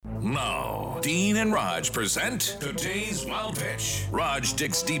Now, Dean and Raj present today's Wild Pitch. Raj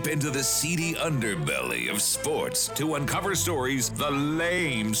digs deep into the seedy underbelly of sports to uncover stories the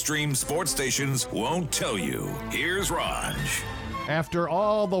lamestream sports stations won't tell you. Here's Raj. After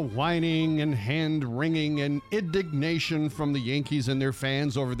all the whining and hand-wringing and indignation from the Yankees and their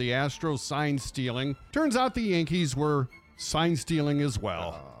fans over the Astros sign stealing, turns out the Yankees were sign stealing as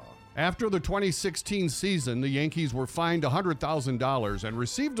well. After the 2016 season, the Yankees were fined $100,000 and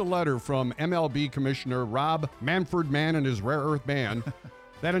received a letter from MLB Commissioner Rob Manfred Mann and his Rare Earth Band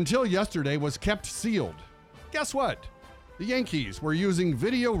that until yesterday was kept sealed. Guess what? The Yankees were using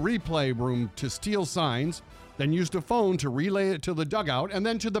video replay room to steal signs, then used a phone to relay it to the dugout and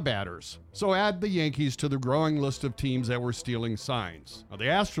then to the batters. So add the Yankees to the growing list of teams that were stealing signs. Now, the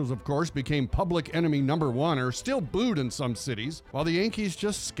Astros, of course, became public enemy number one, or still booed in some cities, while the Yankees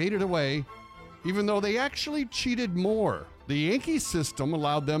just skated away, even though they actually cheated more. The Yankee system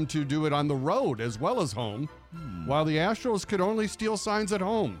allowed them to do it on the road as well as home, while the Astros could only steal signs at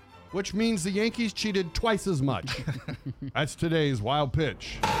home, which means the Yankees cheated twice as much. That's today's Wild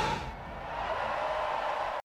Pitch.